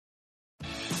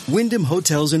Wyndham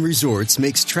Hotels and Resorts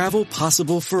makes travel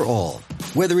possible for all.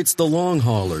 Whether it's the long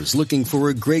haulers looking for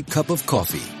a great cup of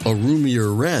coffee, a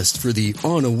roomier rest for the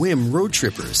on-a-whim road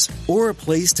trippers, or a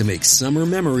place to make summer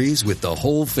memories with the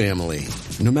whole family.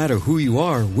 No matter who you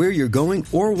are, where you're going,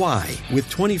 or why, with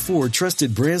 24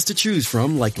 trusted brands to choose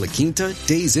from like La Quinta,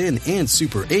 Days Inn, and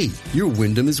Super 8, your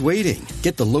Wyndham is waiting.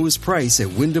 Get the lowest price at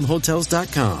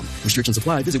WyndhamHotels.com. Restrictions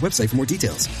apply. Visit website for more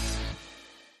details.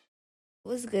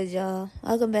 What's good, y'all?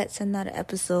 Welcome back to another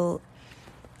episode.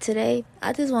 Today,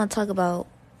 I just want to talk about...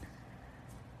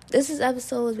 This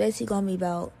episode is basically going to be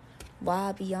about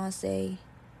why Beyonce,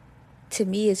 to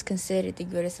me, is considered the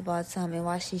greatest of all time and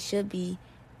why she should be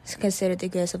considered the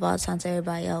greatest of all time to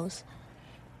everybody else.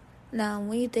 Now,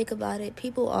 when you think about it,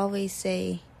 people always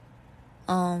say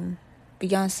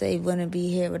Beyonce wouldn't be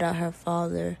here without her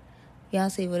father.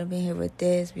 Beyonce wouldn't be here with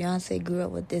this. Beyonce grew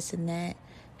up with this and that.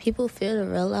 People fail to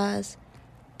realize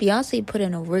Beyonce put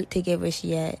in the work to get where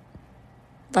she at.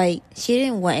 Like, she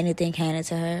didn't want anything handed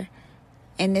to her.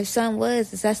 And if something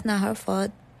was, that's not her fault.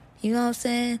 You know what I'm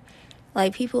saying?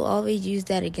 Like, people always use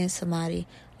that against somebody.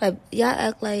 Like, y'all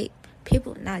act like,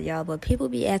 people, not y'all, but people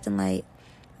be acting like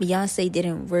Beyonce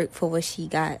didn't work for what she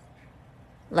got.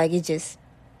 Like, it just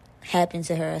happened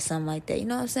to her or something like that. You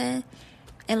know what I'm saying?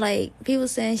 And, like, people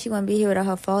saying she wouldn't be here without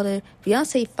her father.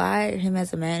 Beyonce fired him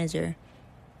as a manager.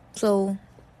 So,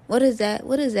 what does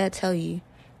that tell you?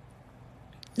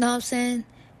 Know what I'm saying?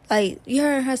 Like, you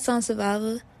heard her song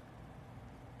Survivor.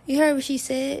 You heard what she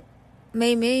said?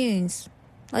 Made millions.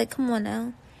 Like, come on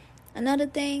now. Another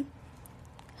thing,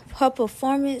 her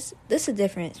performance, there's a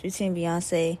difference between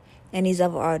Beyonce and these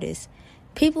other artists.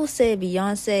 People say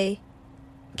Beyonce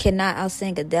cannot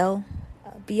outsing Adele.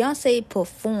 Beyonce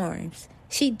performs.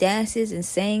 She dances and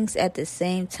sings at the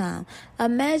same time.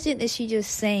 Imagine if she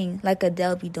just sang like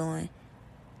Adele be doing.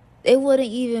 It wouldn't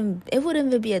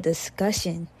even be a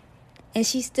discussion. And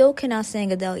she still cannot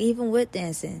sing Adele, even with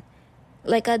dancing.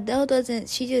 Like, Adele doesn't,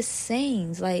 she just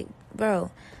sings. Like,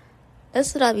 bro,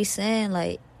 that's what I be saying.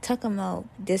 Like, talking about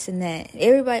this and that.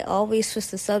 Everybody always switch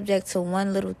the subject to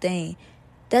one little thing.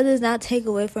 That does not take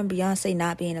away from Beyonce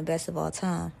not being the best of all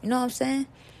time. You know what I'm saying?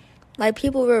 Like,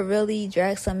 people will really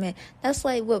drag something in. That's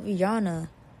like with Rihanna.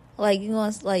 Like, you know,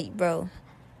 it's like, bro,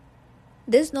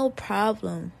 there's no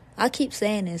problem. I keep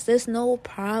saying this. There's no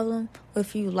problem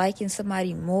with you liking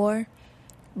somebody more,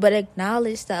 but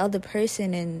acknowledge the other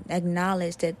person and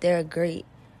acknowledge that they're great.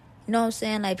 You know what I'm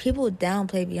saying? Like, people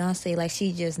downplay Beyonce like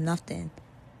she's just nothing.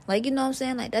 Like, you know what I'm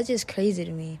saying? Like, that's just crazy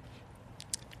to me.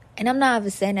 And I'm not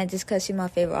even saying that just because she's my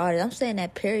favorite artist. I'm saying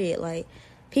that period. Like,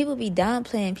 people be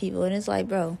downplaying people, and it's like,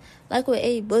 bro, like with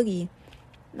A Boogie,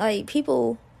 like,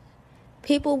 people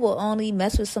will only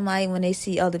mess with somebody when they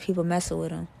see other people messing with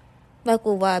them. Like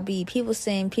with YB, people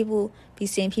be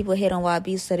saying people hate on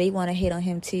YB, so they want to hate on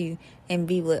him too, and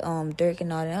be with Dirk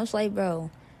and all that. I was like, bro,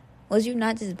 was you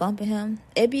not just bumping him?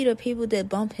 It be the people that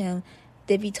bump him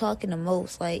that be talking the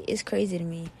most. Like, it's crazy to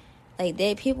me. Like,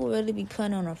 that people really be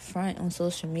putting on a front on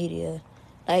social media.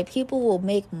 Like, people will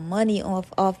make money off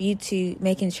YouTube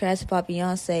making trash about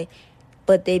Beyonce,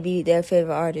 but they be their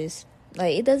favorite artist.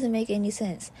 Like, it doesn't make any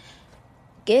sense.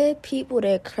 Give people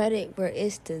their credit where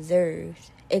it's deserved.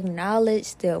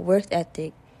 Acknowledge their work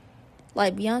ethic.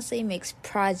 Like, Beyonce makes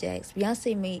projects.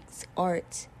 Beyonce makes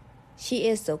art. She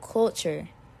is the culture.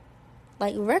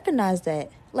 Like, recognize that.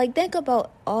 Like, think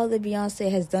about all that Beyonce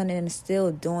has done and is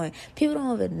still doing. People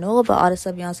don't even know about all the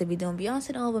stuff Beyonce be doing.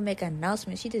 Beyonce don't even make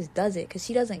announcements. She just does it because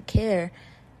she doesn't care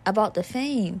about the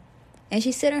fame. And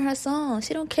she said in her song,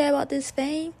 she don't care about this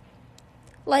fame.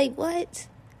 Like, what?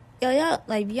 Y'all,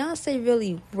 like, Beyonce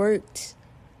really worked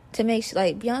to make,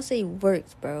 like, Beyonce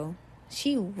worked, bro.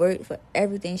 She worked for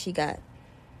everything she got.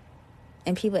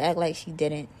 And people act like she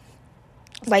didn't.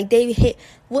 Like, they hate,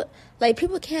 what, like,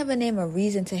 people can't even name a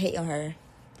reason to hate on her.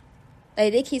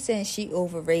 Like, they keep saying she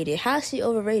overrated. How is she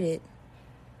overrated?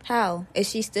 How? If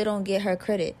she still don't get her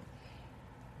credit?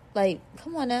 Like,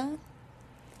 come on now.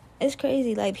 It's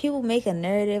crazy. Like, people make a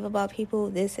narrative about people,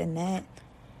 this and that.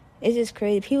 It's just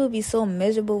crazy. People be so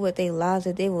miserable with their lives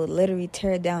that they will literally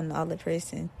tear down the other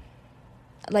person.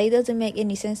 Like, it doesn't make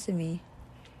any sense to me.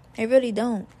 It really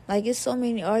don't. Like, it's so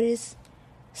many artists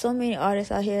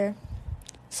out here,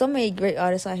 so many great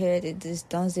artists out here that just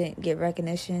doesn't get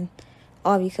recognition,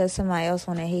 all because somebody else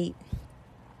want to hate.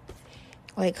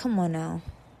 Like, come on now.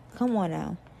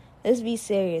 Let's be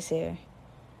serious here.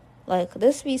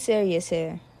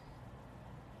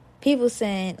 People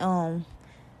saying,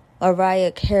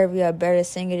 Mariah Carey a better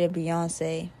singer than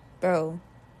Beyonce. Bro,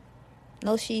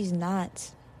 no, she's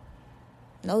not.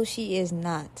 No, she is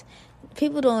not.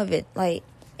 People don't even, like,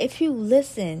 if you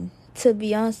listen to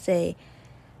Beyonce.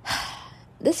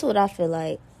 This is what I feel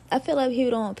like. I feel like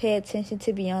people don't pay attention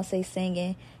to Beyonce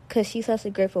singing because she's such a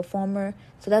great performer.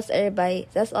 So that's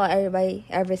all everybody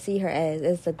ever see her as,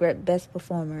 is the best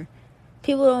performer.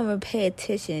 People don't even pay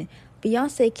attention.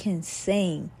 Beyonce can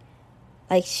sing.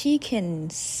 Like, she can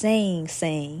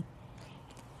sing.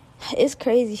 It's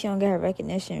crazy she don't get her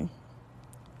recognition.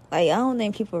 Like, I don't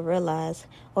think people realize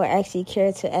or actually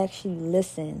care to actually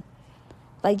listen.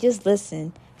 Like, just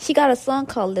listen. She got a song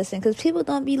called Listen because people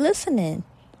don't be listening.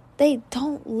 They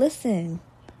don't listen.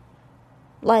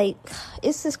 Like,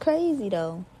 it's just crazy,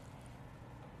 though.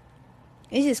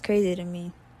 It's just crazy to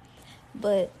me.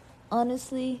 But,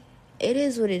 honestly, it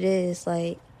is what it is.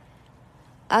 Like,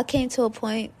 I came to a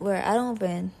point where I don't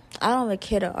even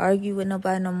care to argue with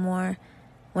nobody no more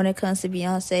when it comes to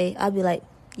Beyonce. I'll be like,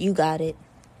 you got it.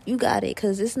 You got it.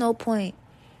 Because there's no point.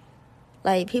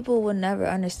 Like, people will never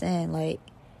understand. Like,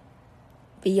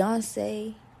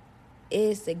 Beyonce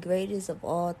is the greatest of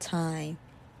all time.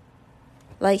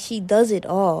 Like, she does it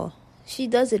all. She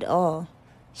does it all.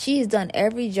 She's done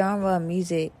every genre of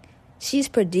music. She's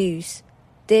produced,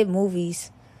 did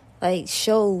movies, like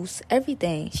shows,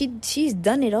 everything. She's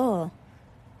done it all.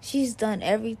 She's done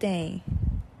everything.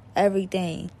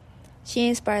 Everything. She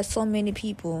inspired so many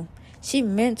people. She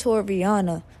mentored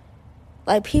Rihanna.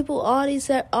 Like, people, all these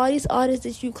artists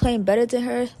that you claim better than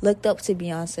her looked up to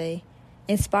Beyonce,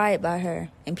 inspired by her,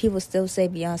 and people still say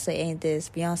Beyonce ain't this,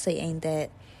 Beyonce ain't that.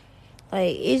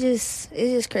 Like, it's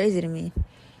just crazy to me.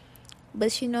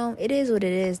 But, it is what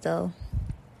it is, though.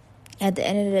 At the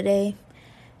end of the day,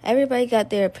 everybody got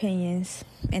their opinions,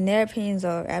 and their opinions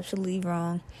are absolutely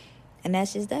wrong, and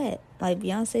that's just that. Like,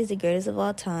 Beyonce is the greatest of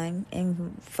all time,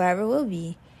 and forever will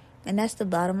be, and that's the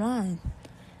bottom line.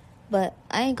 But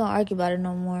I ain't gonna argue about it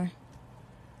no more.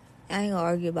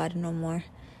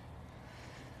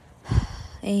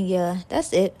 And yeah,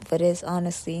 that's it for this,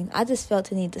 honestly. I just felt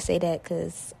the need to say that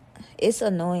because it's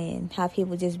annoying how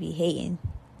people just be hating.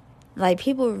 Like,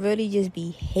 people really just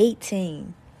be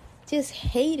hating. Just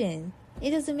hating.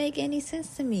 It doesn't make any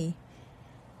sense to me.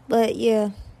 But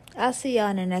yeah, I'll see y'all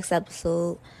in the next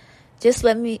episode. Just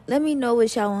let me know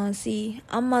what y'all want to see.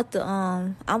 I'm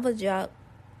gonna drop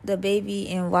the Baby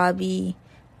and YB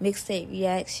mixtape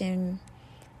reaction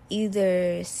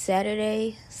either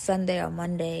Saturday, Sunday, or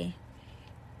Monday.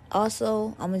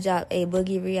 Also, I'm gonna drop a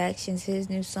Boogie reaction to his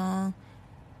new song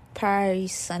probably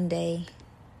Sunday.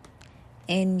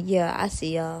 And yeah, I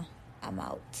see y'all. I'm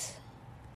out.